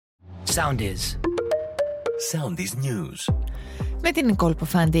Soundis. Soundis News. Με την Νικόλ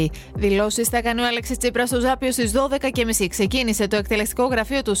Ποφάντη. Δηλώσεις θα κάνει ο Αλέξης Τσίπρας στο Ζάπιο στις 12:30. Ξεκίνησε το εκτελεστικό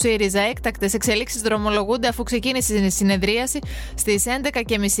γραφείο του ΣΥΡΙΖΑ. Έκτακτες εξελίξεις δρομολογούνται αφού ξεκίνησε η συνεδρίαση στις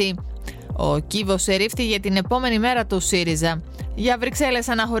 11:30. Ο κύβος ερήφθη για την επόμενη μέρα του ΣΥΡΙΖΑ. Για Βρυξέλλες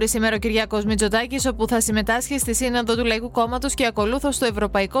αναχωρεί σήμερα ο Κυριάκος Μητσοτάκης, όπου θα συμμετάσχει στη Σύνοδο του Λαϊκού Κόμματος και ακολούθως στο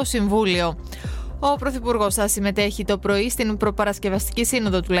Ευρωπαϊκό Συμβούλιο. Ο Πρωθυπουργός θα συμμετέχει το πρωί στην προπαρασκευαστική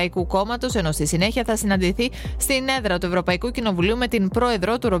σύνοδο του Λαϊκού Κόμματος, ενώ στη συνέχεια θα συναντηθεί στην έδρα του Ευρωπαϊκού Κοινοβουλίου με την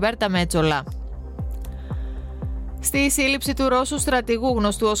πρόεδρο του Ρομπέρτα Μέτσολα. Στη σύλληψη του Ρώσου στρατηγού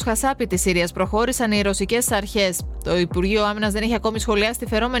γνωστού ως Χασάπη της Συρίας προχώρησαν οι ρωσικές αρχές. Το Υπουργείο Άμυνας δεν έχει ακόμη σχολιάσει τη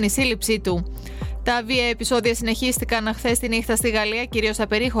φερόμενη σύλληψή του. Τα βία επεισόδια συνεχίστηκαν χθες τη νύχτα στη Γαλλία, κυρίως στα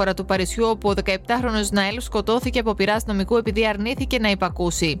περίχωρα του Παρισιού, όπου ο 17χρονος Ναέλ σκοτώθηκε από πειρά αστυνομικού επειδή αρνήθηκε να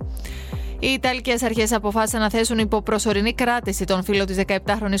υπακούσει. Οι Ιταλικές αρχές αποφάσισαν να θέσουν υπό προσωρινή κράτηση τον φίλο της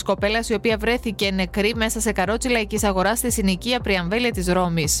 17χρονης κοπέλας, η οποία βρέθηκε νεκρή μέσα σε καρότσι λαϊκής αγοράς στη συνοικία Πριαμβέλια της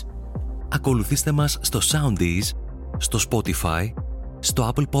Ρώμης. Ακολουθήστε μας στο Soundis, στο Spotify,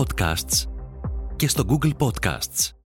 στο Apple Podcasts και στο Google Podcasts.